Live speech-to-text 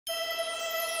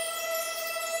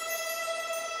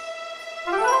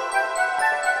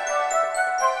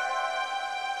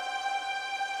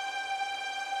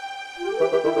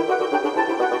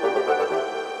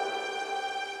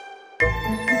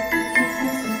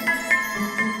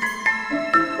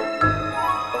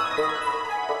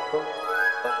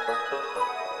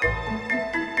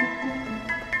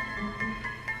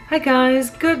Hi guys,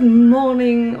 good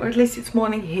morning, or at least it's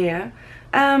morning here.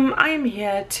 I am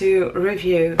here to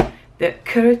review the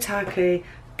Kuretake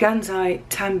Gansai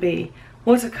Tambi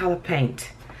watercolor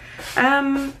paint.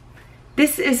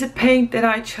 This is a paint that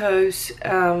I chose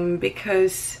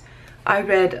because I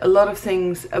read a lot of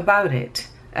things about it,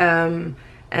 and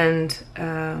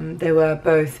they were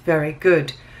both very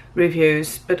good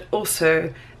reviews but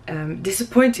also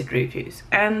disappointed reviews.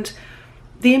 And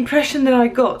the impression that I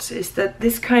got is that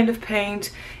this kind of paint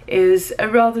is a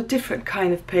rather different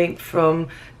kind of paint from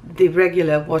the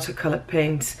regular watercolor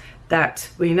paints that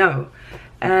we know,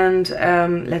 and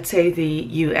let's say the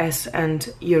US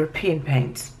and European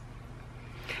paints.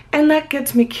 And that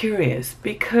gets me curious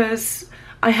because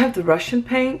I have the Russian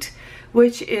paint,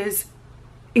 which is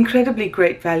incredibly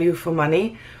great value for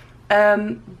money,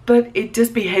 but it does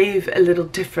behave a little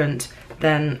different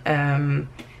than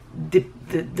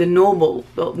the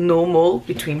normal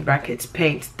between brackets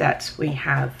paint that we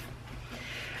have.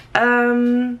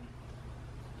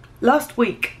 Last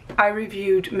week I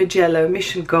reviewed Mijello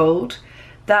Mission Gold.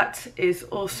 That is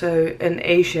also an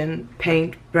Asian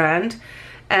paint brand,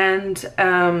 and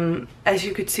as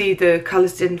you could see, the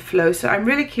colors didn't flow, so I'm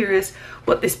really curious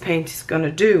what this paint is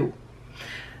gonna do.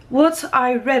 What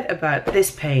I read about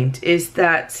this paint is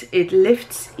that it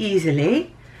lifts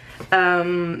easily,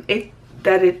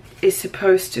 that it is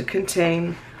supposed to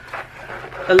contain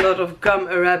a lot of gum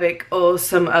arabic or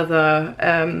some other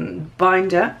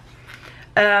binder,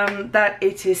 that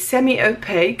it is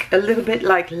semi-opaque, a little bit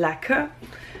like lacquer.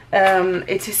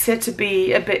 It is said to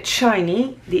be a bit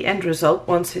shiny, the end result,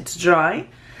 once it's dry.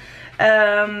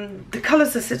 The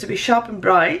colors are said to be sharp and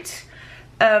bright,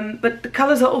 but the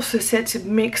colors are also said to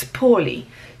mix poorly.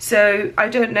 So I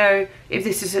don't know if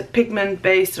this is a pigment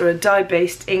based or a dye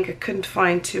based ink. I couldn't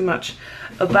find too much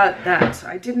about that.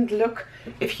 I didn't look.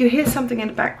 If you hear something in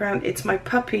the background, it's my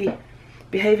puppy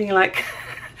behaving like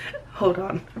hold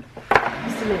on,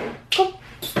 just a minute. Come,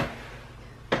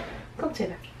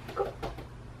 Taylor,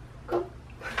 come.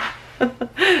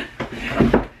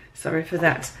 Sorry for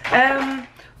that.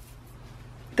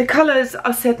 The colors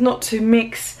are said not to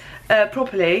mix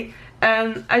properly.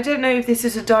 I don't know if this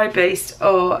is a dye-based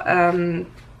or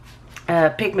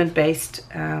pigment-based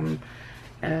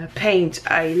paint.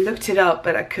 I looked it up,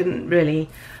 but I couldn't really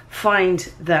find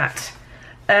that.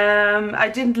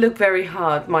 I didn't look very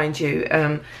hard, mind you.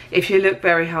 If you look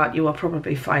very hard, you will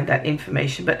probably find that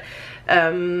information. But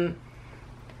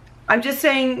I'm just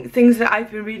saying things that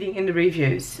I've been reading in the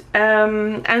reviews,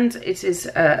 and it is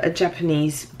a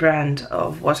Japanese brand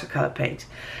of watercolor paint.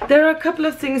 There are a couple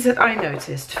of things that I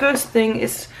noticed. First thing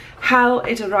is how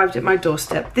it arrived at my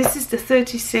doorstep. This is the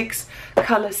 36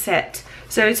 color set,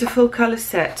 so it's a full color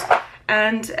set,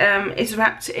 and it's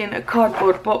wrapped in a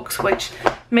cardboard box, which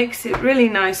makes it really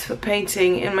nice for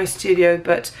painting in my studio,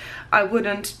 but I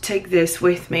wouldn't take this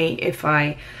with me if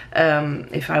I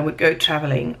would go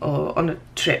traveling or on a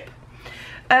trip.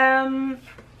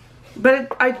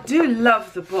 But I do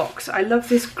love the box. I love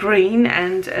this green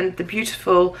and the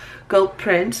beautiful gold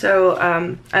print, so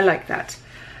I like that.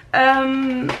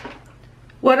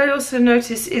 What I also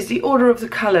notice is the order of the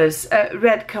colors.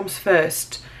 Red comes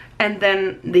first, and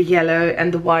then the yellow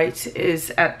and the white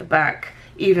is at the back,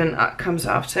 even comes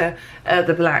after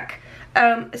the black.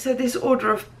 So this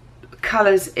order of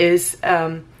colors is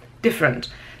different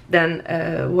than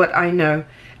what I know.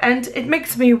 And it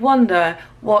makes me wonder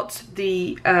what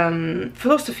the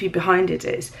philosophy behind it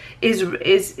is.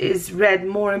 Is red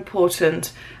more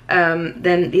important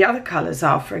than the other colors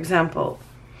are, for example?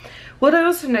 What I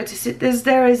also noticed is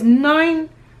there is 9,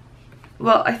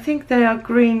 well, I think they are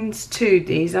greens too,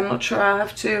 these. I'm not sure, I'll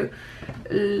have to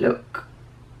look.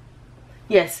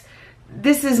 Yes,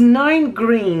 this is 9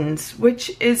 greens,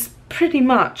 which is pretty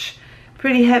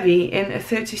heavy in a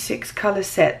 36 color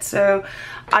set. So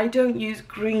I don't use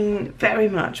green very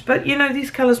much, but you know,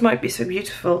 these colors might be so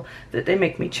beautiful that they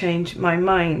make me change my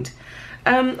mind.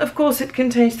 Of course, it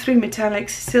contains 3 metallics,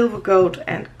 silver, gold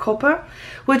and copper,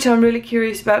 which I'm really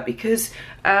curious about because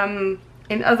in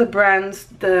other brands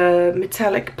the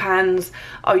metallic pans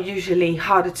are usually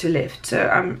harder to lift, so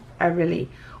I really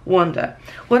wonder.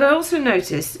 What I also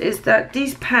noticed is that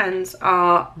these pans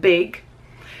are big,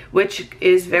 which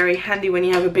is very handy when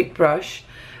you have a big brush.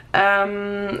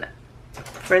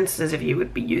 For instance, if you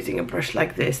would be using a brush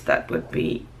like this, that would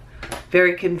be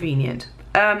very convenient.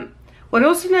 What I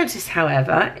also noticed,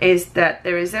 however, is that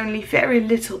there is only very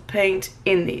little paint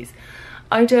in these.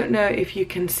 I don't know if you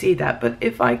can see that, but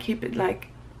if I keep it like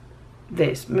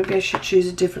this, maybe I should choose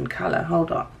a different color.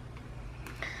 Hold on.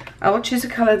 I will choose a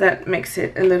color that makes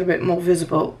it a little bit more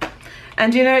visible.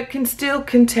 And you know, it can still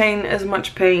contain as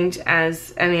much paint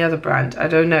as any other brand, I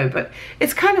don't know, but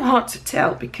it's kind of hard to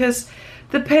tell because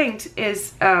the paint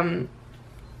is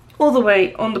all the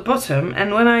way on the bottom,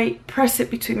 and when I press it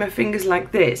between my fingers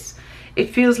like this, it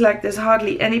feels like there's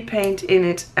hardly any paint in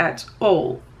it at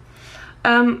all.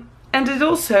 And it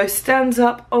also stands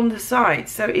up on the side,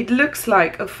 so it looks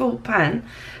like a full pan,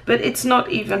 but it's not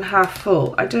even half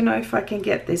full. I don't know if I can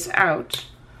get this out.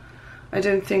 I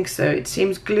don't think so. It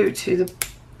seems glued to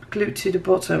the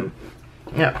bottom.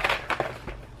 Yeah.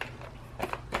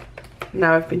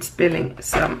 Now I've been spilling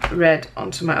some red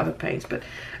onto my other paints, but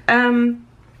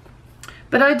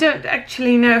I don't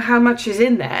actually know how much is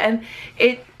in there, and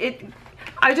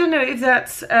I don't know if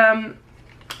that's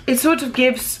it sort of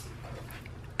gives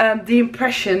the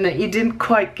impression that you didn't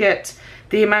quite get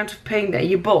the amount of paint that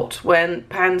you bought when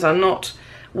pans are not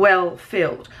well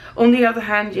filled. On the other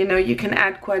hand, you know, you can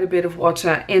add quite a bit of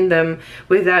water in them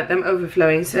without them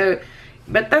overflowing, so,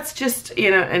 but that's just, you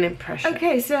know, an impression.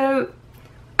 Okay, so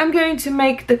I'm going to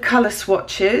make the color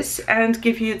swatches and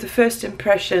give you the first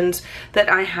impressions that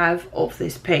I have of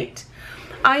this paint.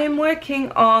 I am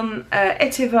working on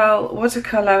Etival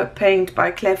watercolor paint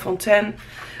by Clairefontaine,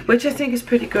 which I think is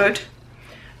pretty good.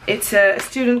 It's a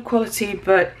student quality,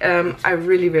 but I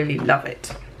really love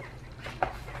it.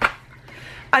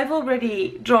 I've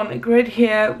already drawn a grid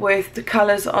here with the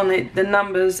colors on it, the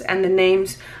numbers and the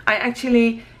names. I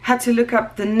actually had to look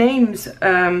up the names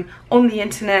on the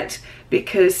internet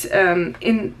because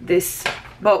in this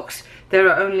box there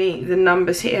are only the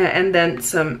numbers here and then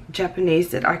some Japanese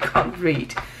that I can't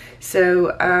read.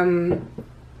 So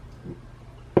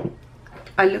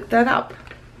I looked that up.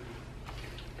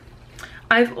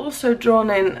 I've also drawn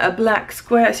in a black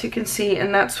square, as you can see,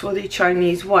 and that's for the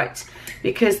Chinese white,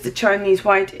 because the Chinese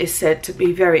white is said to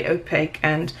be very opaque,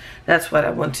 and that's what I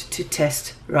wanted to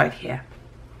test right here.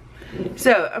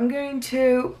 So I'm going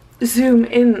to zoom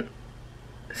in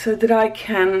so that I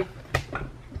can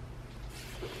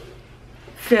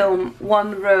film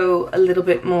one row a little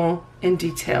bit more in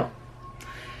detail.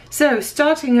 So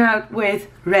starting out with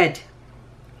red.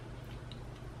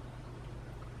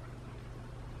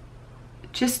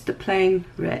 Just the plain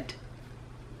red.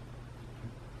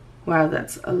 Wow,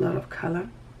 that's a lot of color.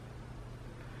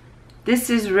 This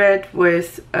is red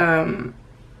with a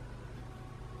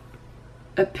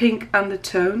pink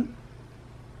undertone.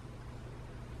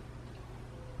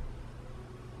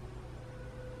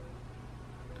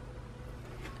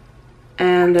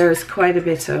 And there is quite a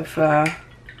bit of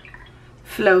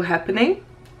flow happening.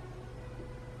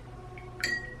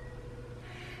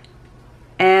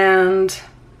 And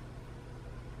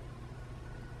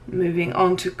moving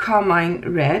on to carmine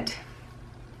red.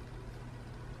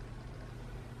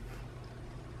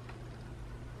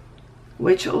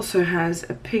 Which also has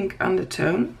a pink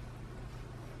undertone.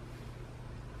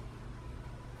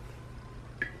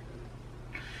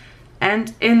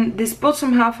 And in this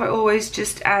bottom half I always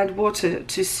just add water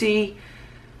to see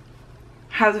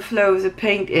how the flow of the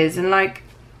paint is. And like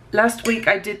last week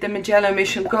I did the Mijello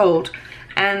Mission Gold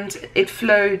and it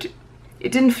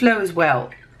didn't flow as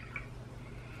well.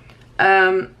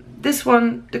 This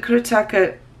one, the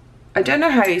Kuretake, I don't know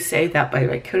how you say that by the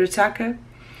way, Kuretake,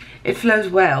 it flows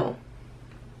well.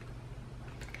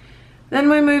 Then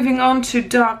we're moving on to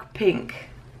dark pink.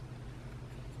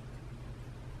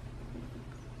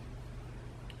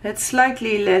 That's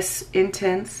slightly less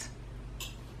intense.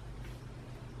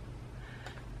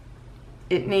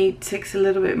 It takes a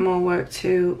little bit more work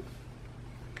to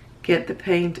get the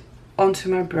paint onto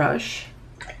my brush.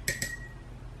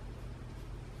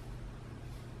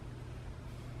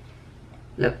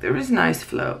 Look, there is nice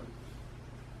flow.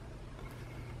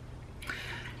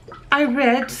 I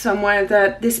read somewhere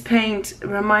that this paint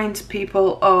reminds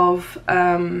people of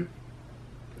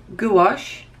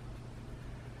gouache.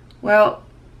 Well,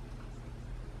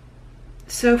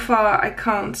 so far I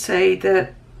can't say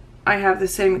that I have the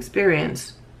same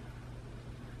experience.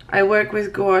 I work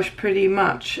with gouache pretty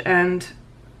much, and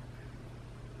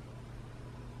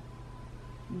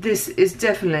this is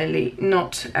definitely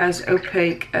not as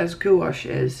opaque as gouache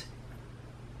is.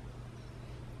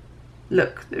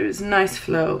 Look, there is nice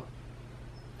flow.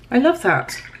 I love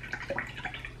that.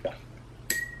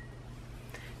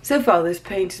 So far this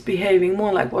paint is behaving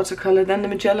more like watercolor than the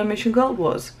Mijello Mission Gold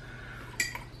was.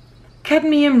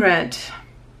 Cadmium red.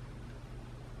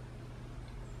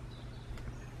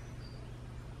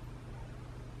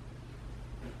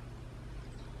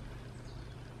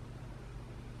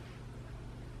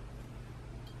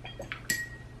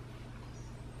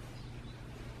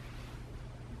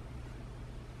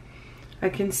 I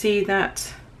can see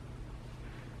that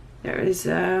There is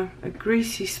a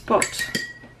greasy spot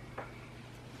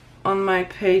on my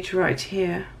page right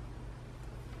here.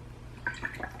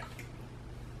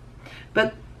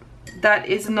 But that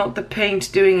is not the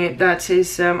paint doing it. That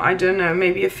is, I don't know,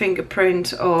 maybe a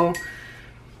fingerprint, or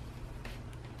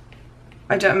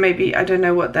I don't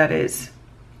know what that is.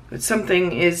 But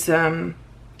something is,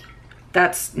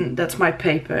 that's my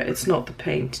paper. It's not the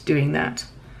paint doing that.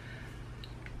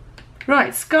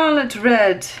 Right, scarlet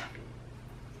red.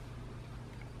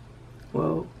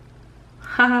 Whoa.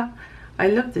 Haha, I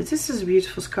love this. This is a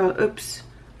beautiful scarlet. Oops,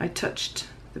 I touched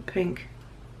the pink.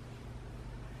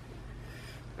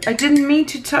 I didn't mean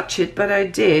to touch it, but I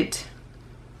did.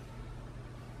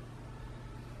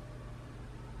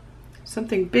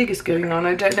 Something big is going on.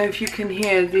 I don't know if you can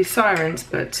hear the sirens,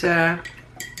 but I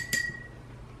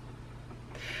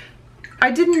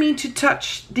didn't mean to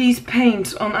touch these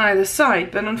paints on either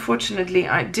side, but unfortunately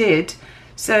I did.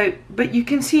 So, but you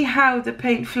can see how the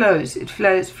paint flows. It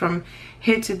flows from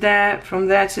here to there, from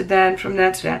there to there, and from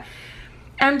there to there.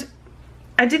 And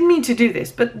I didn't mean to do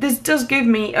this, but this does give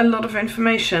me a lot of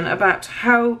information about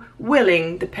how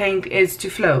willing the paint is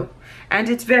to flow. And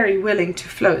it's very willing to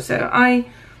flow, so I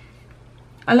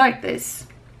like this.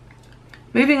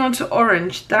 Moving on to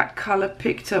orange, that color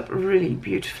picked up really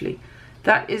beautifully.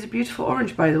 That is a beautiful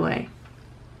orange, by the way.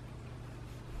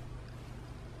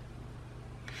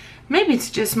 Maybe it's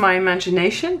just my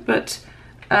imagination, but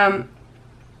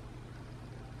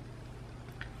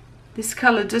this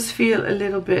color does feel a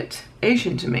little bit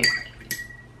Asian to me.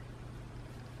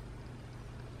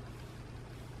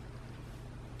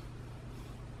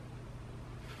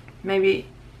 Maybe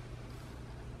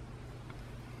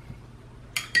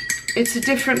it's a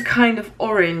different kind of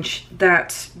orange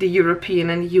that the European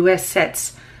and US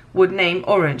sets would name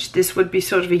orange. This would be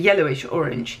sort of a yellowish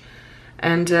orange,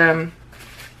 and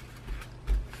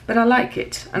but I like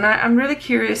it, and I'm really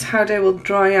curious how they will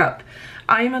dry up.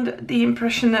 I'm under the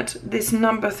impression that this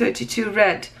number 32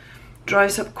 red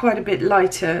dries up quite a bit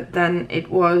lighter than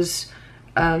it was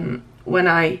when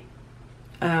I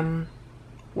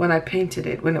painted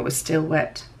it, when it was still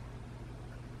wet.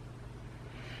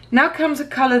 Now comes a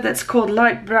color that's called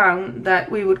light brown, that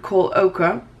we would call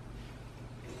ochre.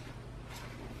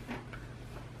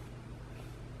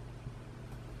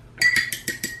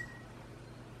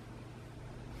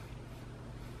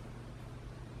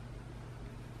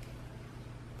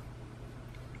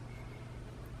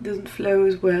 Doesn't flow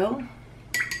as well.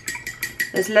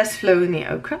 There's less flow in the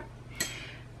ochre.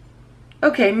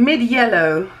 Okay, mid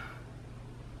yellow.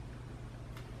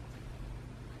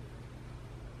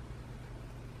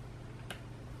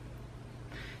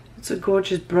 It's a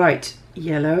gorgeous bright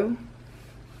yellow.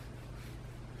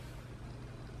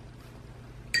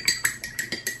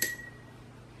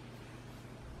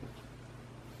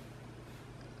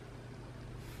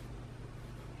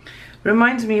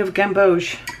 Reminds me of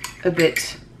gamboge a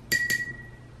bit.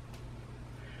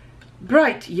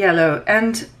 Bright yellow,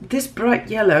 and this bright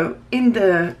yellow in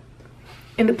the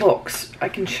box, I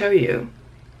can show you,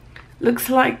 looks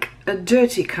like a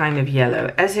dirty kind of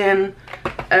yellow, as in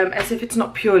as if it's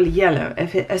not purely yellow,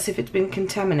 as if it's been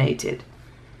contaminated.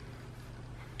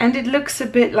 And it looks a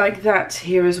bit like that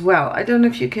here as well. I don't know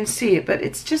if you can see it, but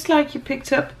it's just like you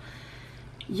picked up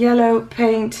yellow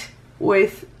paint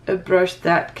with a brush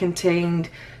that contained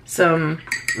some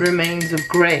remains of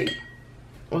grey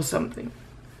or something.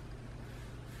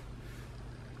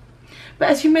 But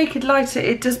as you make it lighter,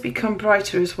 it does become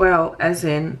brighter as well, as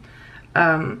in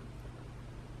that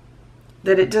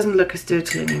it doesn't look as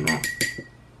dirty anymore.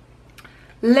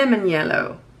 Lemon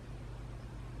yellow.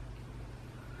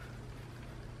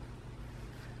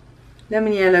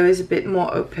 Lemon yellow is a bit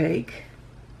more opaque.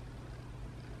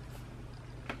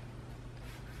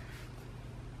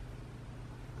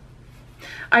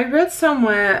 I read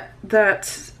somewhere that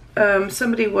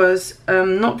somebody was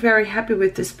not very happy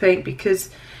with this paint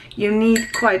because you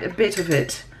need quite a bit of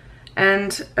it,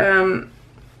 and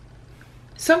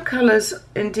some colors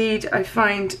indeed I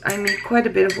find I need quite a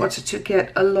bit of water to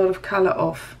get a lot of color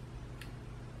off,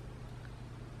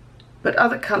 but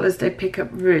other colors they pick up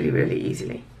really, really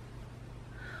easily.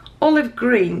 Olive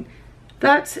green,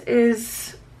 this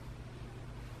is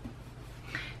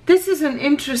an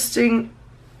interesting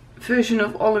version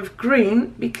of olive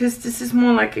green, because this is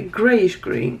more like a grayish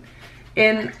green.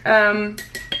 In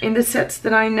the sets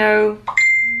that I know,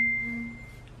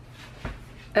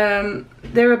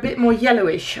 they're a bit more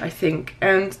yellowish, I think,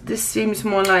 and this seems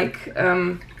more like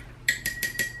the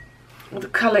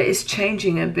color is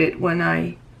changing a bit when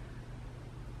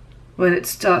it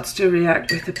starts to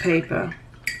react with the paper,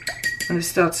 when it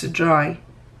starts to dry.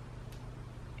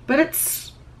 But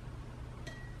it's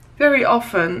very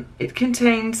often it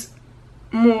contains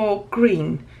more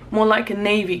green, more like a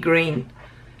navy green.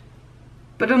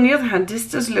 But on the other hand,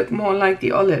 this does look more like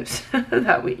the olives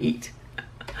that we eat.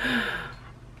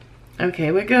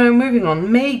 Okay, we're moving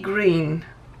on. May green.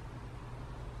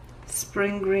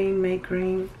 Spring green, May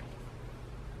green.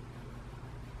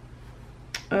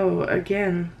 Oh,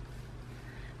 again,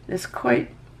 there's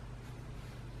quite...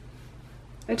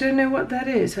 I don't know what that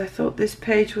is. I thought this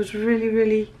page was really,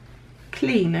 really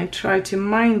clean. I tried to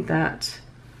mind that.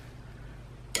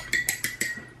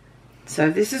 So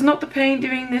this is not the paint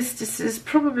doing this. This is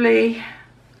probably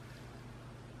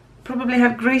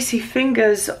had greasy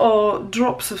fingers or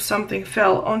drops of something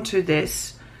fell onto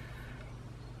this.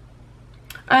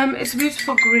 It's a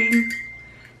beautiful green,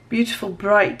 beautiful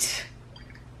bright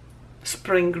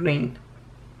spring green.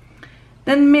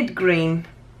 Then mid green.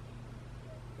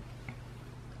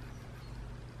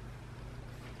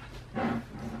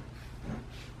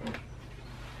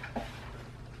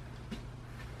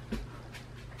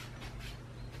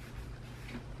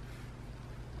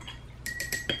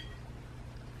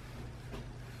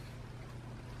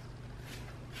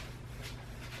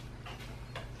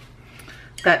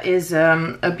 That is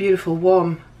a beautiful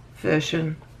warm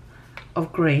version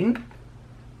of green.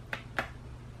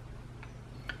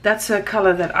 That's a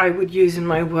color that I would use in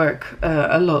my work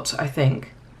a lot, I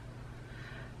think.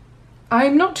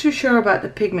 I'm not too sure about the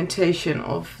pigmentation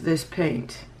of this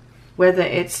paint, whether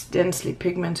it's densely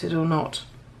pigmented or not.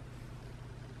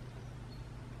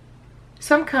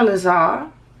 Some colors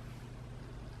are,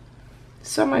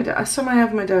 some I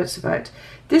have my doubts about.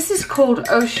 This is called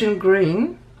Ocean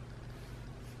Green.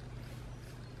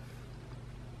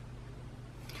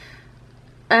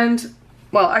 And,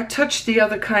 well, I touched the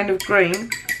other kind of green,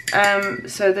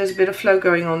 so there's a bit of flow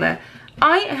going on there.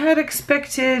 I had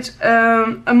expected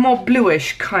a more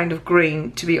bluish kind of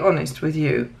green, to be honest with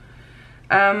you.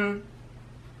 I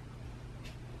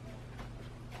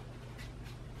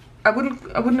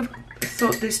wouldn't have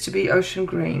thought this to be ocean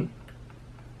green.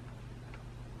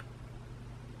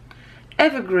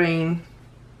 Evergreen.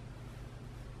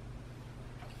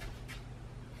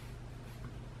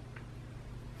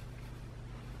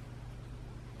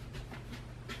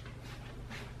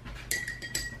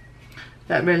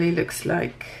 That really looks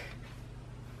like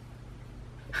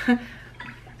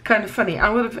kind of funny. I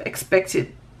would have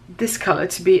expected this color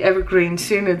to be evergreen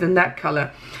sooner than that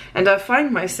color, and I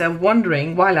find myself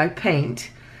wondering while I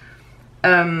paint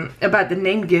about the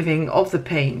name giving of the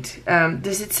paint.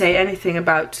 Does it say anything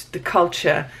about the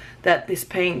culture that this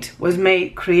paint was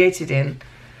created in?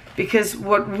 Because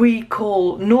what we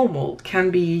call normal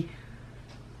can be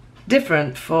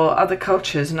different for other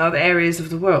cultures and other areas of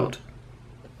the world.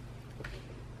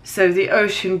 So the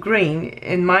ocean green,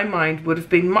 in my mind, would have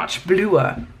been much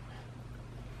bluer.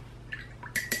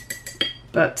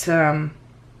 But, well,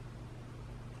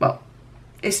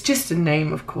 it's just a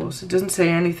name, of course. It doesn't say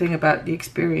anything about the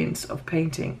experience of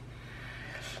painting.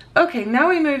 Okay, now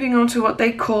we're moving on to what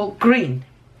they call green.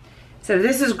 So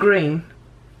this is green.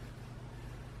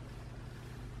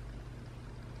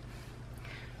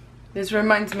 This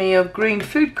reminds me of green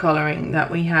food coloring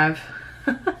that we have.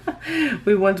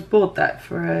 We once bought that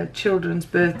for a children's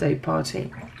birthday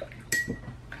party,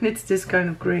 and it's this kind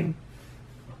of green.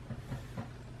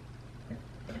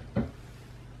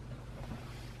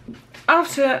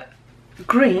 After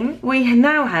green, we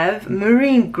now have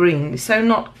marine green, so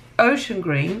not ocean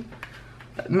green,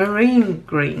 but marine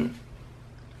green.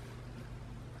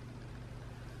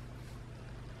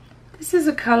 This is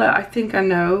a color I think I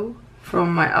know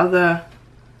from my other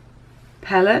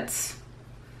palettes,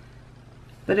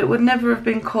 but it would never have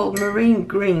been called marine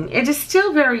green. It is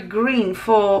still very green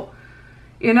for,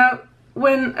 you know,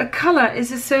 when a color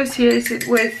is associated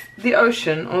with the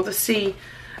ocean or the sea,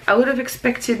 I would have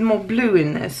expected more blue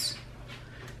in this.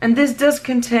 And this does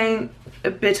contain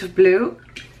a bit of blue,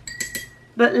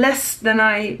 but less than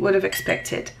I would have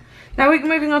expected. Now we're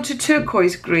moving on to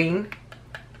turquoise green.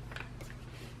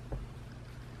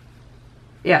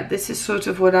 Yeah, this is sort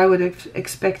of what I would have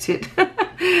expected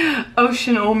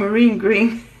ocean or marine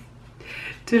green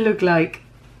to look like.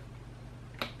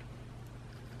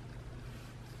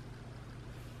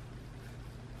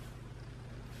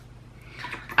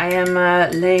 I am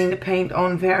laying the paint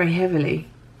on very heavily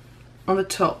on the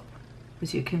top,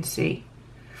 as you can see.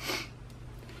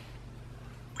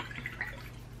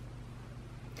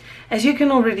 As you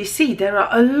can already see, there are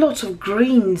a lot of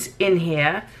greens in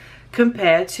here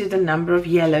compared to the number of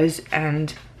yellows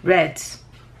and reds.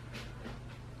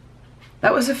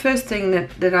 That was the first thing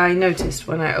that I noticed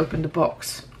when I opened the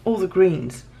box. All the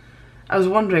greens. I was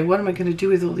wondering, what am I going to do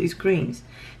with all these greens?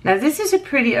 Now this is a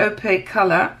pretty opaque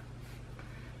color.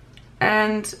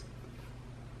 and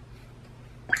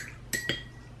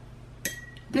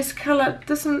this color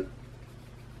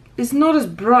is not as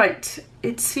bright.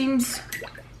 It seems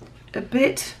a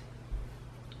bit,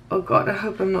 oh god, I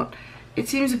hope I'm not, it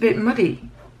seems a bit muddy.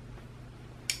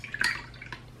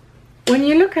 When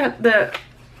you look at the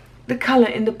color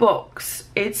in the box,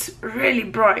 it's really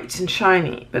bright and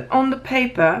shiny, but on the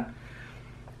paper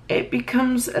it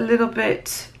becomes a little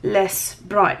bit less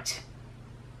bright.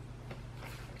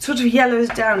 It sort of yellows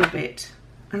down a bit,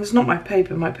 and it's not my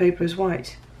paper is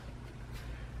white.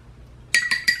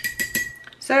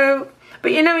 So,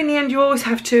 but you know, in the end you always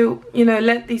have to, you know,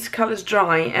 let these colors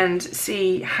dry and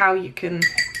see how you can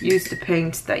use the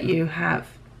paint that you have.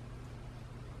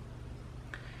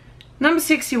 Number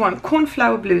 61,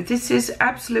 Cornflower Blue. This is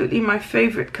absolutely my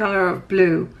favorite color of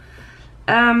blue.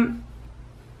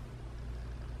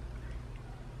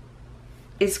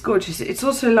 It's gorgeous. It's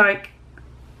also like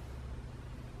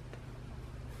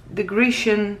the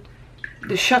Grecian,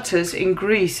 the shutters in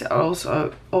Greece are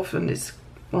also often this,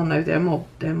 well no, they're more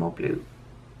blue.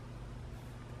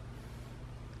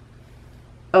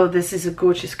 Oh, this is a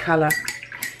gorgeous color.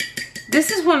 This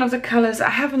is one of the colors I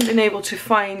haven't been able to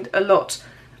find a lot.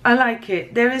 I like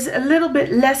it. There is a little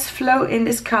bit less flow in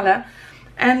this color,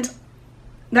 and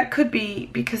that could be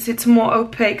because it's more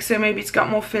opaque, so maybe it's got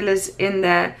more fillers in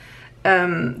there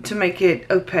to make it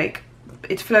opaque.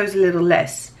 It flows a little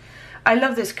less. I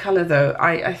love this color though.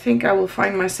 I think I will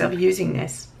find myself using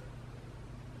this.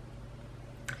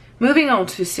 Moving on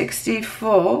to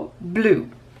 64, Blue.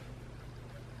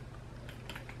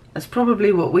 That's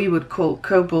probably what we would call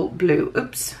cobalt blue.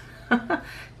 Oops,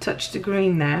 touched the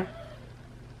green there.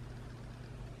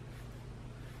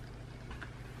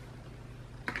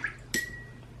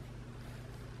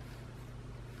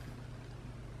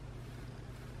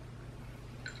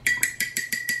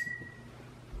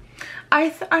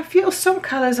 I feel some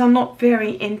colors are not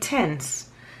very intense.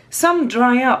 Some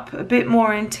dry up a bit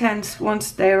more intense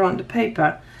once they're on the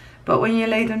paper, but when you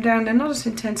lay them down, they're not as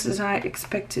intense as I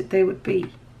expected they would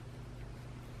be.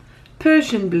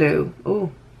 Persian Blue.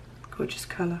 Oh, gorgeous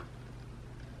color.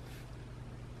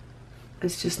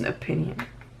 It's just an opinion,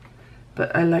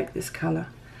 but I like this color.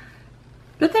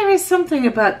 But there is something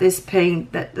about this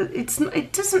paint that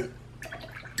it doesn't.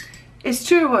 It's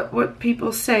true what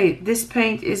people say. This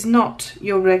paint is not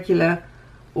your regular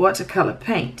watercolor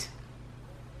paint.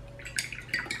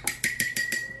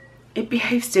 It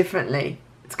behaves differently.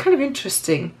 It's kind of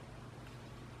interesting.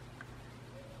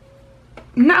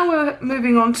 Now we're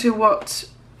moving on to what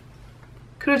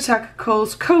Kuretake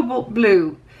calls cobalt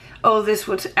blue. Oh, this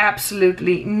would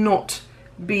absolutely not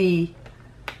be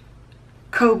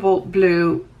cobalt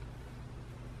blue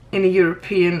in a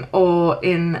European or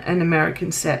in an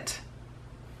American set.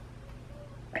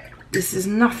 This is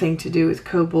nothing to do with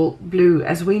cobalt blue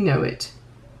as we know it.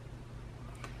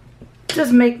 It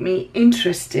does make me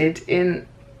interested in...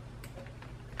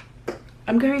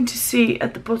 I'm going to see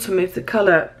at the bottom if the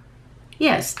color...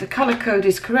 Yes, the color code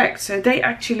is correct. So they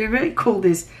actually really call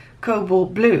this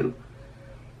cobalt blue.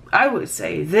 I would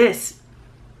say this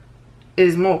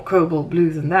is more cobalt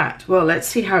blue than that. Well, let's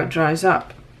see how it dries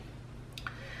up.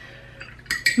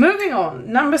 Moving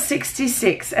on, number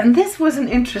 66, and this was an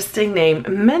interesting name,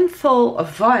 Menthol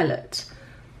Violet.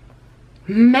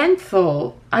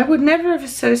 Menthol, I would never have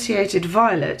associated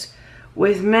violet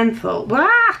with menthol.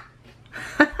 Ah!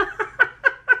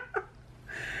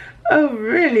 Oh,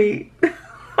 really?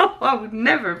 I would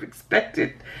never have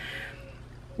expected.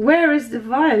 Where is the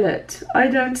violet? I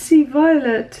don't see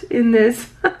violet in this.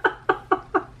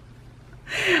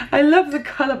 I love the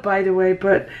color, by the way,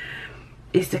 but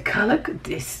is the color good?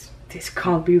 This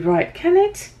can't be right, can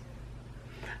it?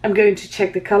 I'm going to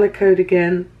check the color code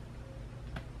again.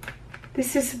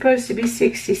 This is supposed to be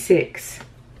 66.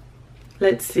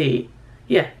 Let's see.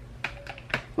 Yeah.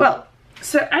 Well,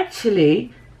 so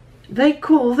actually they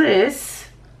call this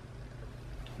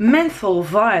menthol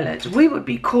violet. We would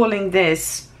be calling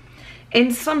this,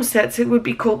 in some sets it would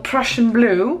be called Prussian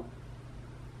blue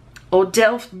or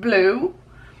Delft blue,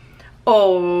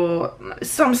 or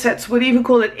some sets would even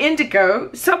call it indigo.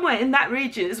 Somewhere in that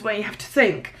region is where you have to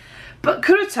think. But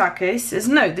Kuretake says,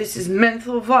 no, this is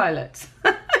menthol violet.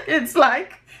 It's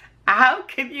like, how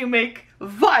can you make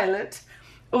violet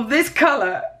of this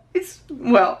color? It's,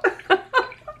 well,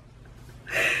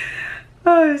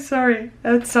 oh, sorry.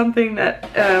 That's something that,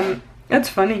 that's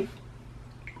funny.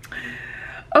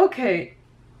 Okay,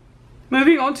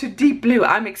 moving on to deep blue.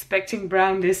 I'm expecting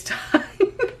brown this time.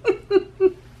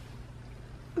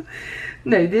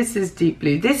 No, this is deep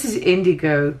blue. This is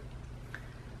indigo.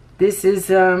 This is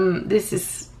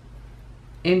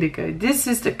indigo. This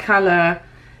is the color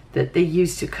that they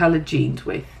use to color jeans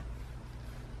with.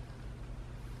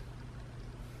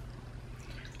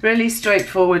 Really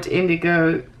straightforward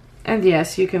indigo, and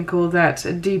yes, you can call that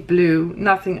a deep blue,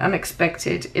 nothing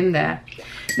unexpected in there.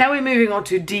 Now we're moving on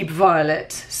to deep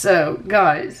violet. So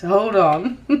guys, hold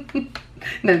on.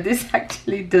 No, this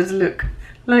actually does look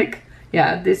like,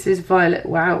 yeah, this is violet.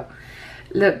 Wow,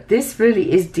 look, this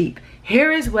really is deep.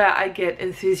 Here is where I get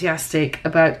enthusiastic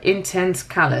about intense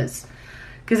colors,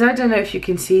 because I don't know if you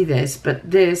can see this, but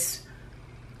this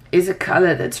is a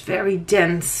color that's very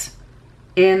dense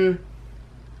in,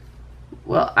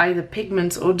 well, either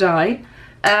pigments or dye.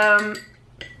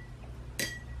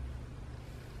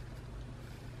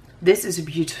 This is a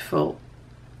beautiful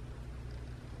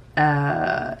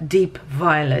deep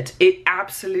violet. It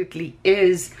absolutely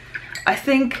is. I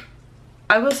think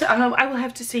I will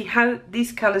have to see how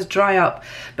these colors dry up,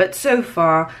 but so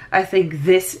far I think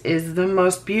this is the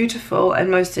most beautiful and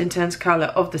most intense color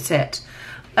of the set,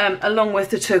 along with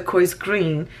the turquoise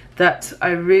green that I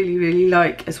really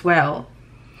like as well.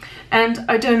 And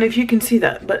I don't know if you can see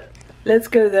that, but let's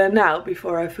go there now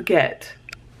before I forget.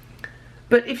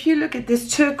 But if you look at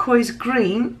this turquoise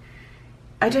green,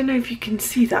 I don't know if you can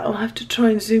see that. I'll have to try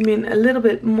and zoom in a little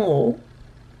bit more.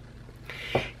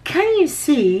 Can you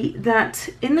see that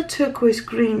in the turquoise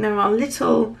green there are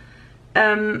little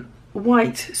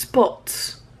white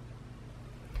spots?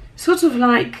 Sort of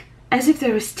like as if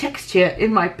there is texture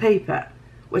in my paper,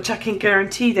 which I can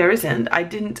guarantee there isn't. I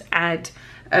didn't add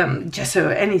gesso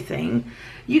or anything.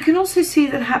 You can also see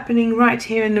that happening right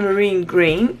here in the marine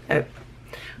green,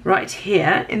 right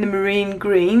here in the marine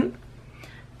green,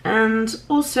 and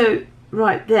also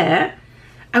right there.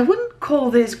 I wouldn't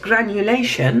call this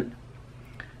granulation,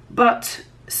 but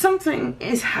something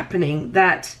is happening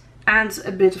that adds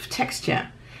a bit of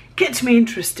texture. Gets me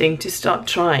interesting to start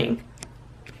trying.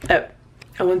 Oh,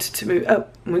 I wanted to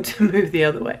move the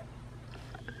other way.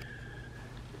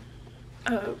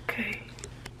 Okay.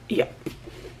 Yeah.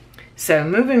 So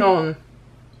moving on.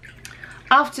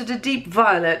 After the deep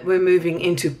violet, we're moving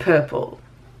into purple.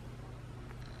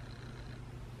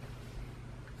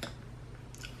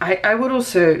 I would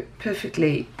also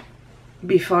perfectly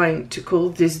be fine to call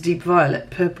this deep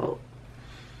violet purple,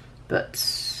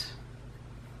 but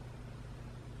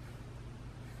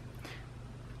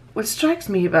what strikes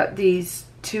me about these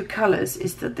two colors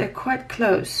is that they're quite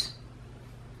close.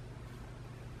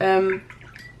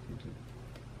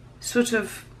 Sort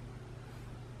of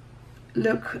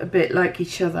look a bit like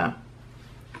each other,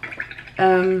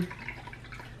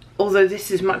 although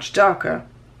this is much darker.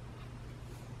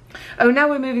 Oh, now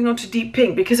we're moving on to deep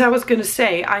pink, because I was going to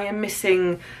say I am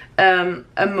missing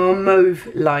a more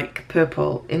mauve-like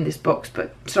purple in this box,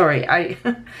 but sorry, I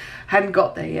hadn't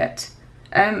got there yet.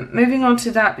 Moving on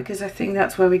to that, because I think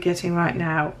that's where we're getting right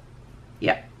now.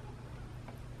 Yeah.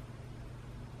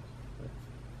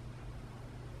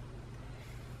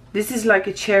 This is like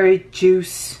a cherry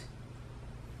juice,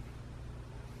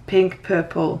 pink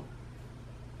purple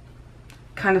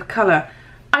kind of color.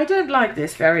 I don't like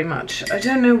this very much. I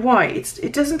don't know why.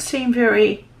 It doesn't seem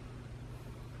very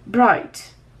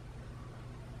bright.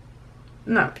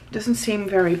 No, it doesn't seem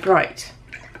very bright.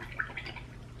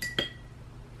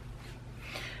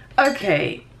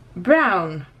 Okay,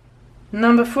 brown.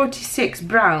 Number 46,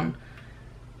 brown.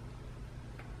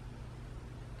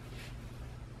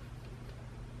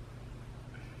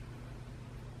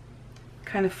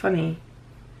 Kind of funny.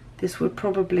 This would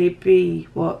probably be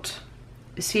what?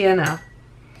 A sienna.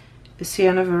 A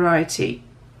sienna variety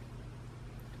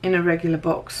in a regular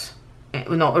box.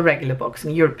 Well, not a regular box, in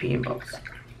a European box.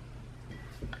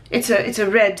 It's a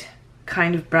red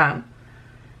kind of brown.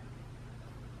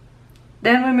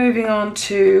 Then we're moving on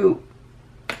to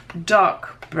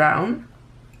dark brown,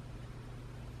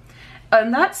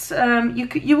 and that's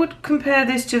you would compare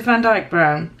this to Van Dyke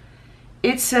brown.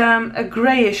 It's a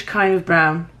greyish kind of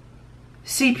brown,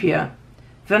 sepia.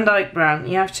 Van Dyke brown.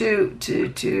 You have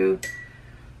to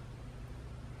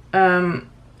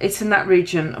it's in that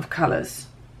region of colors.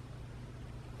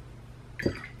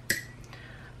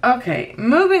 Okay,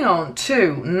 moving on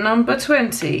to number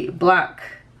 20, black.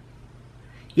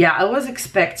 Yeah, I was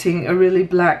expecting a really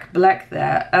black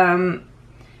there,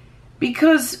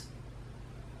 because,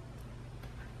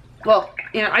 well,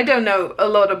 you know, I don't know a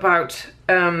lot about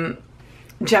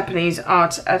Japanese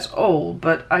art at all,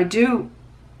 but I do,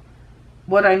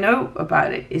 what I know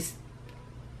about it is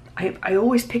I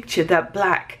always picture that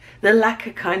black, the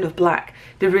lacquer kind of black,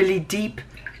 the really deep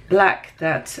black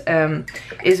that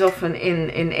is often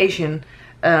in Asian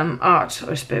art,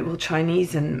 or well,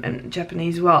 Chinese and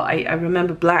Japanese as well. I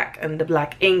remember black and the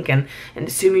black ink and the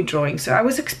sumi drawing, so I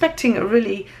was expecting a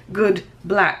really good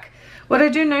black. What I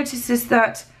do notice is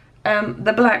that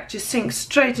the black just sinks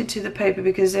straight into the paper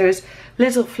because there is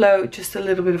little flow, just a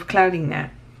little bit of clouding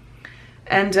there.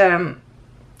 And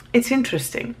it's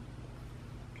interesting.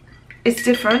 It's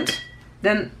different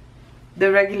than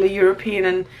the regular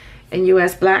European and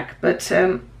US black, but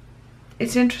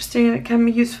it's interesting and it can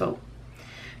be useful.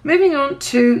 Moving on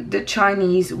to the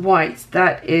Chinese white,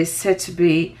 that is said to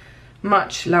be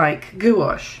much like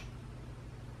gouache.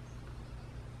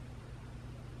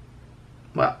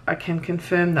 Well, I can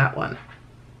confirm that one.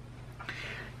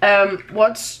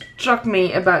 What struck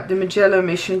me about the Mijello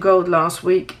Mission Gold last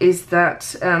week is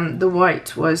that the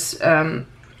white was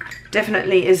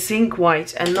definitely a zinc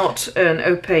white and not an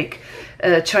opaque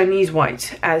Chinese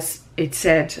white, as it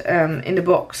said in the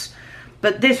box.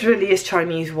 But this really is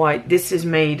Chinese white. This is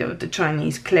made of the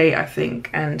Chinese clay, I think,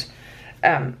 and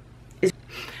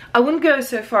I wouldn't go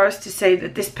so far as to say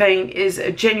that this paint is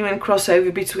a genuine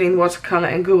crossover between watercolor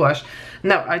and gouache.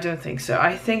 No, I don't think so.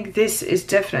 I think this is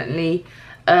definitely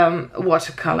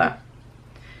watercolor.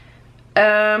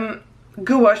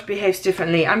 Gouache behaves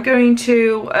differently. I'm going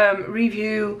to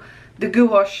review the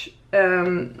gouache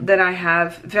that I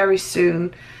have very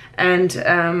soon,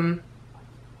 and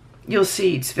you'll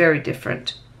see it's very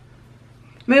different.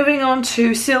 Moving on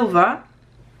to silver.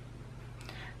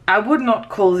 I would not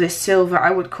call this silver,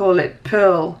 I would call it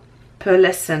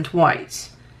pearlescent white.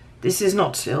 This is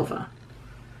not silver.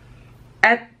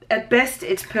 At best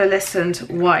it's pearlescent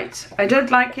white. I don't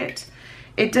like it.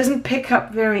 It doesn't pick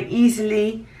up very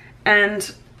easily,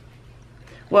 and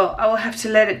well, I will have to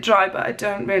let it dry, but I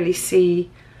don't really see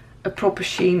a proper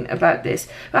sheen about this.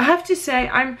 But I have to say,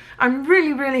 I'm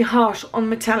really harsh on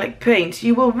metallic paints.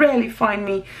 You will rarely find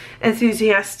me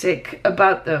enthusiastic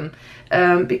about them,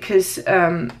 because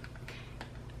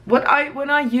when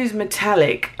I use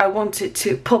metallic, I want it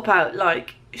to pop out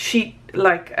like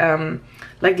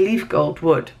leaf gold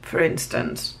would, for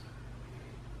instance.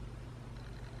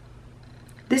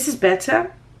 This is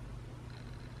better.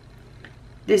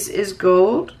 This is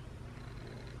gold.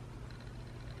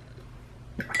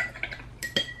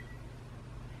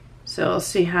 So I'll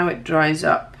see how it dries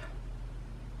up.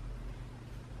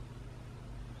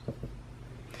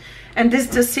 And this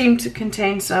does seem to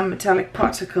contain some metallic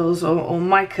particles or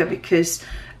mica, because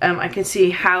I can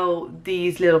see how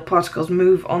these little particles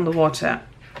move on the water.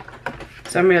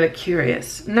 So I'm really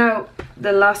curious. Now,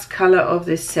 the last color of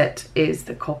this set is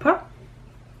the copper.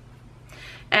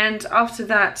 And after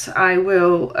that, I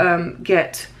will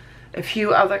get a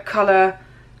few other color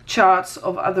charts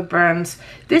of other brands.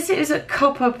 This is a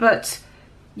copper, but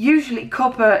usually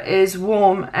copper is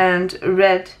warm and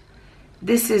red.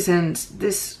 This isn't.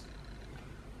 This,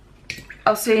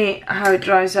 I'll see how it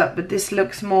dries up, but this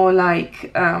looks more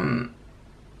like well,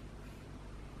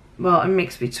 a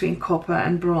mix between copper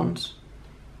and bronze.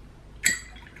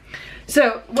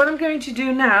 So what I'm going to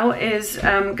do now is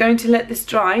I'm going to let this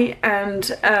dry, and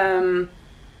I'm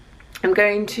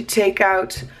going to take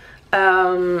out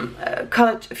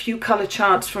a few color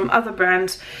charts from other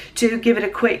brands to give it a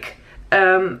quick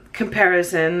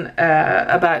comparison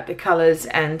about the colors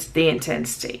and the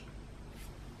intensity.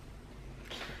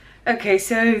 Okay,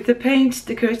 so the paint,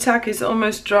 the Kuretake, is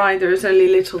almost dry. There's only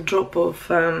a little drop of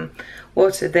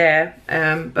water there,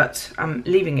 but I'm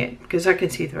leaving it because I can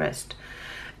see the rest.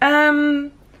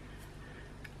 I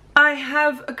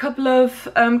have a couple of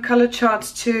color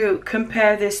charts to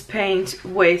compare this paint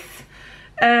with.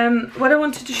 What I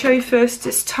wanted to show you first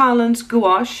is Thailand's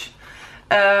gouache,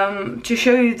 to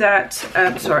show you that,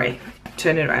 sorry,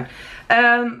 turn it around,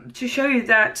 to show you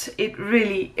that it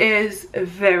really is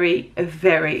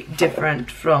very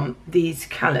different from these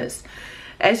colors.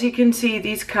 As you can see,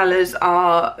 these colors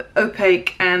are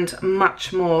opaque and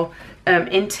much more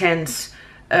intense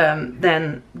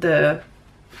than the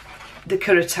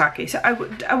Kuretake. So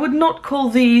I would not call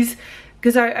these,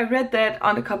 because I read that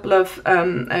on a couple of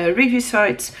review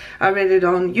sites. I read it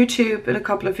on YouTube in a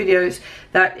couple of videos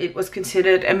that it was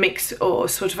considered a mix or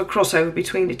sort of a crossover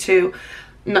between the two.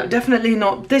 No, definitely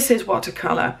not. This is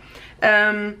watercolor.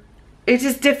 It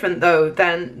is different though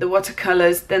than the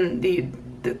watercolors, than the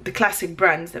classic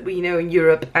brands that we know in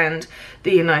Europe and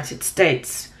the United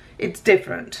States. It's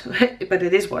different, but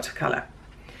it is watercolor.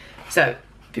 So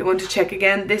if you want to check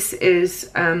again, this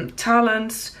is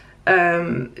Thailand's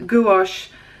gouache,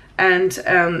 and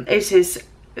it is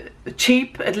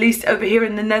cheap, at least over here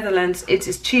in the Netherlands. It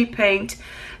is cheap paint,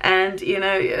 and you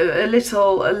know, a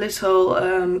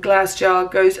little glass jar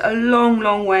goes a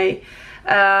long way.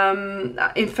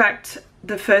 In fact,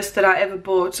 the first that I ever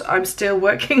bought. I'm still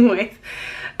working with.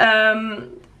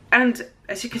 And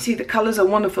as you can see, the colors are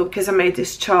wonderful because I made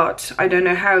this chart I don't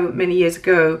know how many years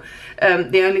ago.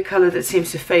 The only color that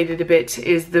seems to have faded a bit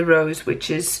is the rose, which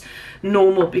is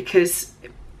normal because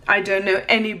I don't know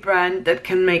any brand that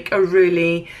can make a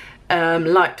really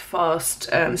light, fast,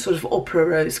 sort of opera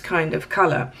rose kind of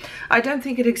color. I don't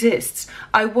think it exists.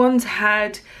 I once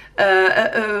had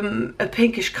a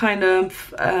pinkish kind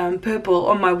of purple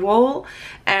on my wall,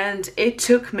 and it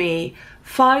took me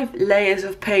 5 layers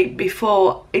of paint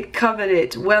before it covered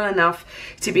it well enough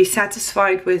to be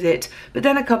satisfied with it. But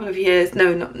then a couple of years,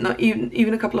 no, not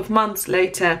even a couple of months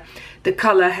later, the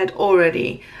color had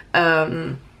already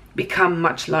become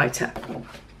much lighter.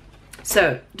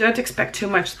 So don't expect too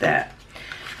much there.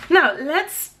 Now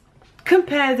let's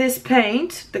compare this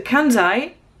paint, the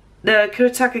Kuretake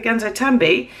Gansai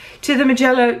Tambi, to the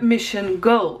Mijello Mission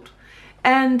Gold.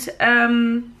 And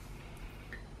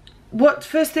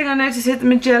first thing I noticed is the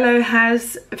Mijello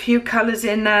has a few colors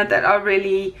in there that are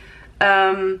really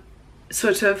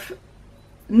sort of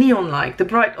neon-like, the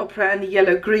bright opera and the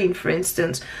yellow green, for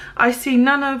instance. I see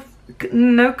no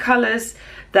colors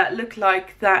that look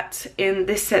like that in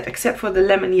this set except for the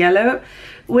lemon yellow,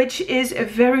 which is a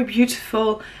very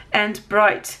beautiful and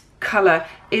bright color.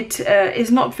 It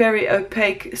is not very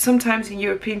opaque. Sometimes in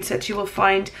European sets you will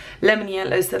find lemon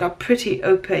yellows that are pretty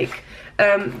opaque.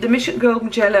 The Mission Gold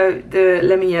Mijello, the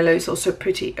lemon yellow, is also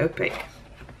pretty opaque.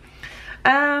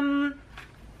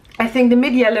 I think the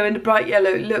mid yellow and the bright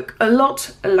yellow look a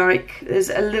lot alike.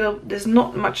 There's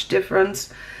not much difference.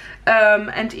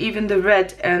 And even the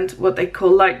red and what they call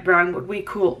light brown, what we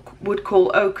would call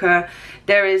ochre,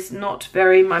 there is not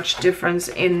very much difference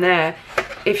in there.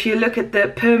 If you look at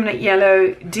the permanent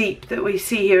yellow deep that we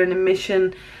see here in the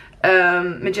Mijello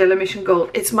Mission Gold,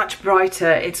 it's much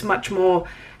brighter, it's much more,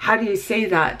 how do you say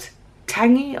that,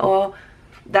 tangy, or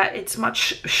that it's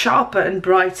much sharper and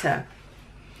brighter.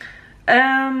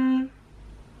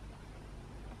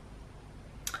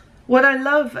 What I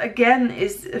love again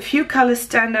is a few colors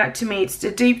stand out to me. It's the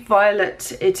deep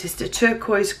violet, it is the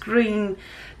turquoise green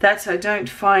that I don't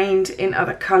find in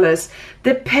other colors.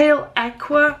 The pale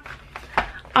aqua,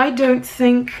 I don't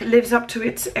think lives up to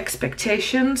its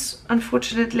expectations,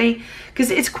 unfortunately,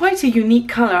 because it's quite a unique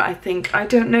color, I think. I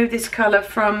don't know this color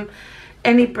from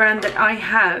any brand that I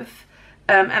have.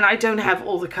 And I don't have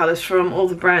all the colors from all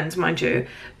the brands, mind you,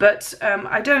 but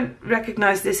I don't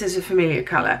recognize this as a familiar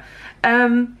color.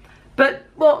 But,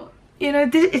 well, you know,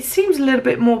 it seems a little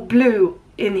bit more blue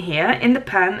in here, in the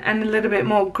pan, and a little bit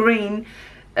more green,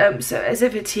 so as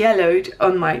if it's yellowed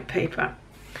on my paper.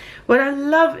 What I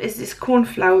love is this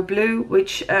cornflower blue,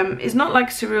 which is not like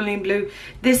cerulean blue.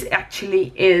 This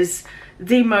actually is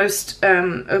the most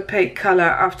opaque color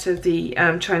after the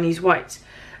Chinese white.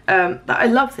 I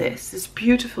love this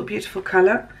beautiful, beautiful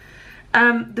color.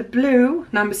 The blue,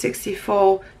 number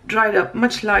 64, dried up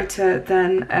much lighter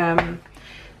than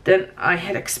I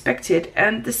had expected,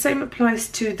 and the same applies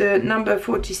to the number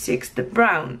 46, the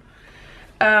brown.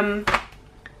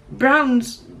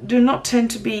 Browns do not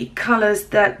tend to be colors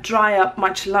that dry up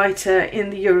much lighter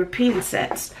in the European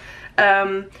sets.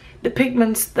 The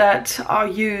pigments that are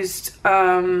used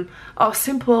are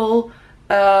simple,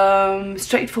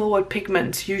 straightforward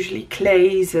pigments, usually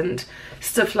clays and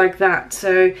stuff like that,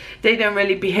 so they don't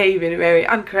really behave in a very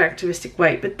uncharacteristic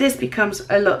way. But this becomes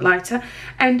a lot lighter,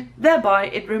 and thereby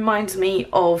it reminds me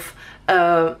of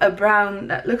a brown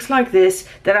that looks like this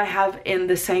that I have in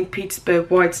the St. Petersburg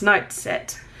White's Night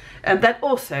set, and that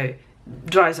also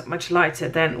dries up much lighter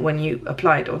than when you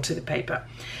apply it onto the paper.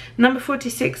 Number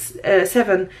 46,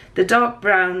 7, the dark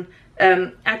brown,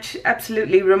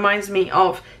 absolutely reminds me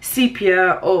of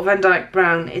sepia or Van Dyke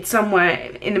brown. It's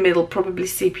somewhere in the middle, probably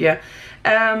sepia,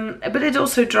 but it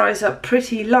also dries up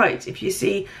pretty light if you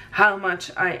see how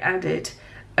much I added,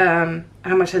 how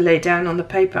much I laid down on the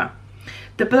paper.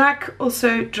 The black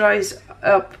also dries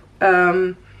up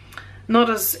not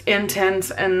as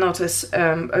intense and not as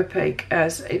opaque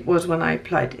as it was when I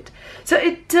applied it. So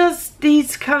it does,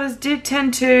 these colors do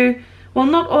tend to, well,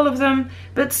 not all of them,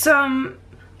 but some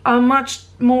are much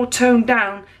more toned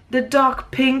down. The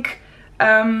dark pink,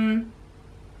 the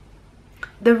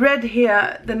red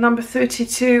here, the number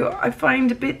 32, I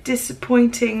find a bit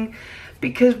disappointing,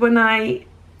 because when I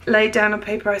laid down on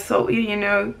paper I thought, you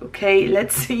know, okay,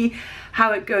 let's see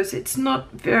how it goes. It's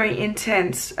not very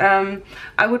intense.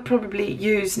 I would probably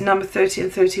use number 30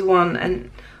 and 31 and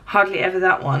hardly ever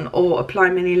that one, or apply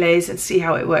mini layers and see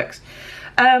how it works.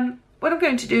 What I'm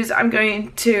going to do is I'm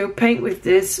going to paint with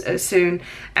this soon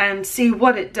and see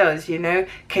what it does, you know.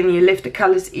 Can you lift the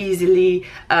colors easily?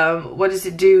 What does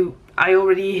it do I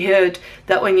already heard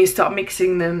that when you start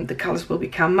mixing them, the colors will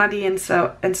become muddy and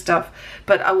stuff.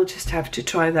 But I will just have to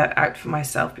try that out for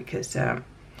myself, because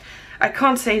I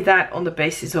can't say that on the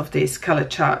basis of this color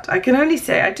chart. I can only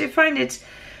say I do find it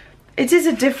is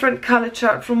a different color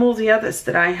chart from all the others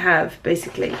that I have,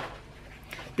 basically.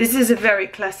 This is a very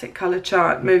classic color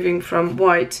chart, moving from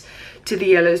white to the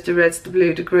yellows, the reds, the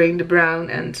blue, the green, the brown,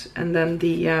 and then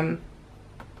the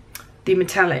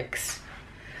metallics.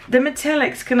 The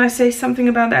metallics, can I say something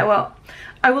about that? Well,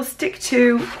 I will stick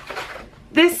to,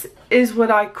 this is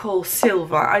what I call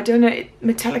silver. I don't know,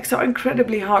 metallics are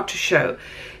incredibly hard to show.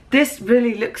 This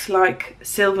really looks like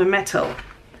silver metal.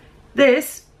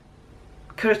 This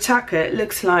Kuretake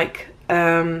looks like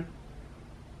mother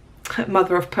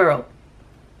of pearl.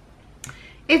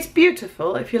 It's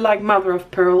beautiful if you like mother of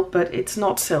pearl, but it's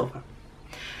not silver.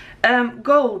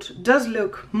 Gold does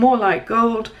look more like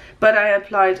gold, but I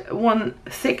applied one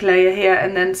thick layer here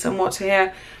and then some water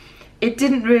here. It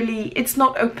didn't really, it's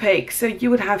not opaque, so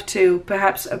you would have to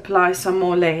perhaps apply some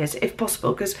more layers if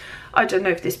possible, because I don't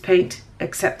know if this paint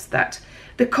accepts that.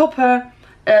 The copper,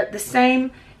 the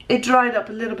same. It dried up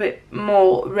a little bit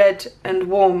more red and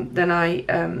warm than I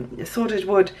thought it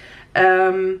would,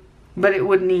 but it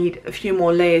would need a few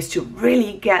more layers to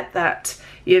really get that,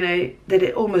 you know, that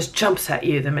it almost jumps at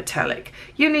you, the metallic.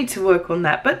 You need to work on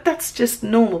that, but that's just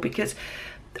normal, because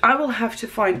I will have to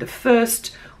find the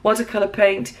first watercolor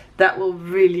paint that will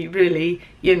really,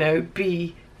 you know,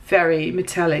 be very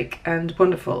metallic and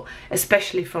wonderful,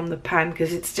 especially from the pan,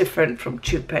 because it's different from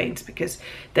tube paints, because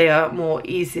they are more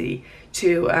easy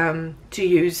to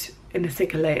use in a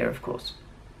thicker layer, of course.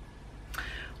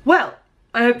 Well,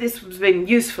 I hope this has been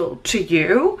useful to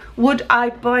you. Would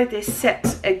I buy this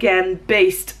set again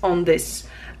based on this?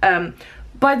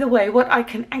 By the way, what I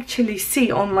can actually see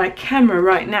on my camera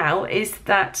right now is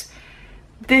that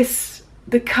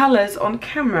the colors on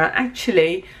camera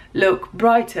actually look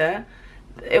brighter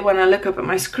when I look up at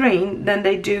my screen than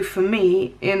they do for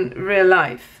me in real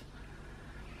life.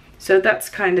 So that's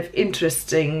kind of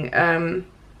interesting.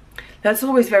 That's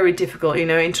always very difficult, you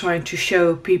know, in trying to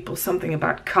show people something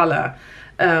about color,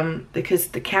 because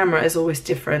the camera is always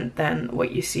different than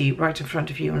what you see right in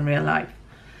front of you in real life.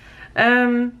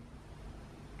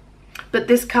 But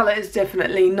this color is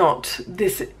definitely not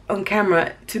this on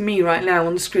camera. To me right now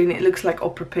on the screen, it looks like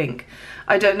opera pink.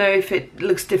 I don't know if it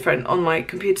looks different on my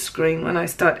computer screen when I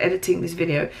start editing this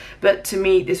video, but to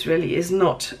me this really is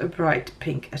not a bright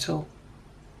pink at all.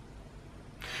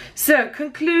 So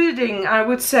concluding, I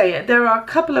would say there are a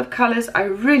couple of colors I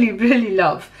really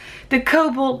love. The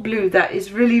cobalt blue, that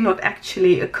is really not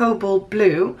actually a cobalt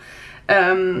blue,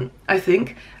 I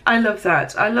think. I love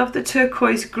that. I love the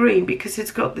turquoise green because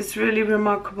it's got this really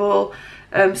remarkable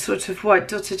sort of white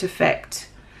dotted effect.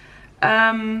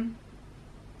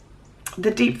 The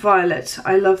deep violet,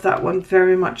 I love that one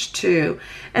very much too.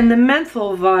 And the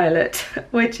menthol violet,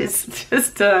 which is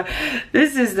just,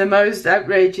 this is the most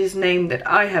outrageous name that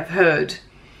I have heard,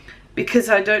 because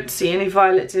I don't see any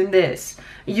violet in this.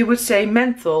 You would say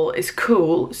menthol is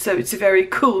cool, so it's a very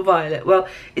cool violet. Well,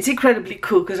 it's incredibly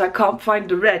cool because I can't find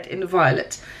the red in the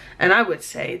violet. And I would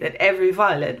say that every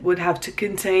violet would have to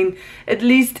contain at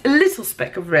least a little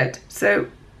speck of red. So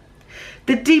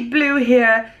the deep blue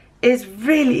here is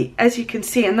really, as you can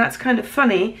see, and that's kind of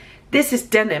funny, this is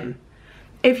denim.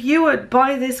 If you would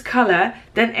buy this color,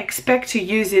 then expect to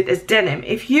use it as denim.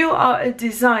 If you are a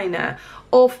designer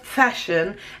of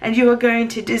fashion and you are going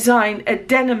to design a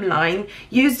denim line,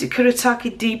 use the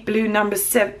Kuretake Deep Blue number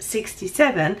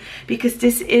 67, because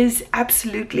this is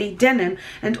absolutely denim.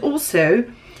 And also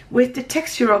with the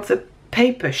texture of the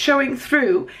paper showing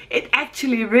through, it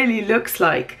actually really looks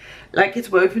like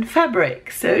it's woven fabric.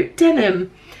 So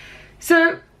denim.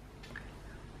 So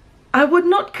I would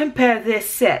not compare this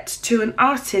set to an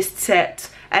artist set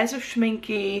as of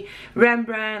Schminke,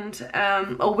 Rembrandt,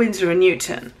 or Winsor &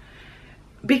 Newton,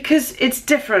 because it's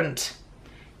different.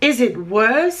 Is it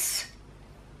worse?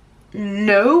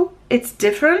 No, it's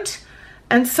different,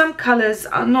 and some colors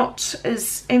are not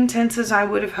as intense as I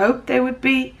would have hoped they would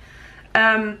be,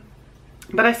 but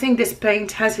I think this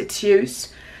paint has its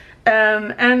use.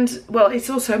 And well, it's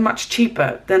also much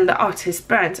cheaper than the artist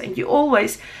brands, and you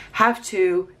always have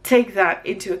to take that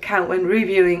into account when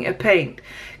reviewing a paint,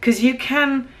 because you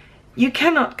cannot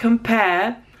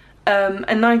compare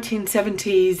a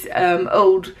 1970s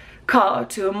old car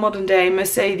to a modern day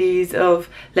Mercedes of,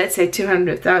 let's say,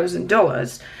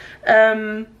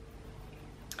 $200,000.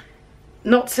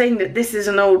 Not saying that this is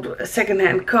an old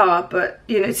second-hand car, but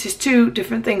you know, it's just two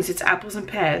different things. It's apples and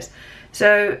pears.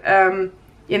 So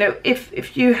you know,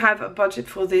 if you have a budget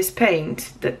for this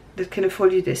paint, that can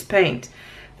afford you this paint,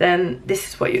 then this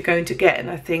is what you're going to get, and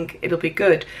I think it'll be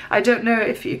good. I don't know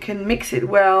if you can mix it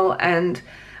well, and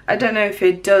I don't know if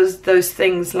it does those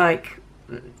things like,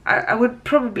 I would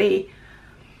probably,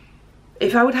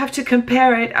 if I would have to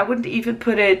compare it, I wouldn't even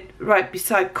put it right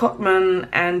beside Cotman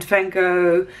and Van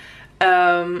Gogh.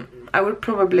 I would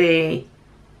probably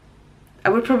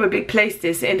place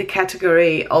this in the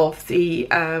category of the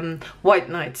White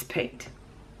Nights paint.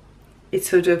 It's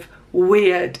sort of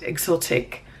weird,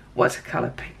 exotic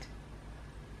watercolor paint.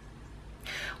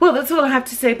 Well, that's all I have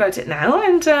to say about it now,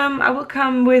 and I will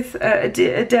come with a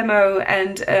demo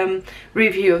and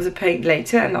review of the paint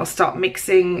later, and I'll start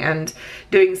mixing and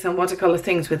doing some watercolor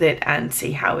things with it and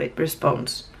see how it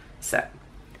responds. So,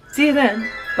 see you then.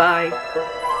 Bye.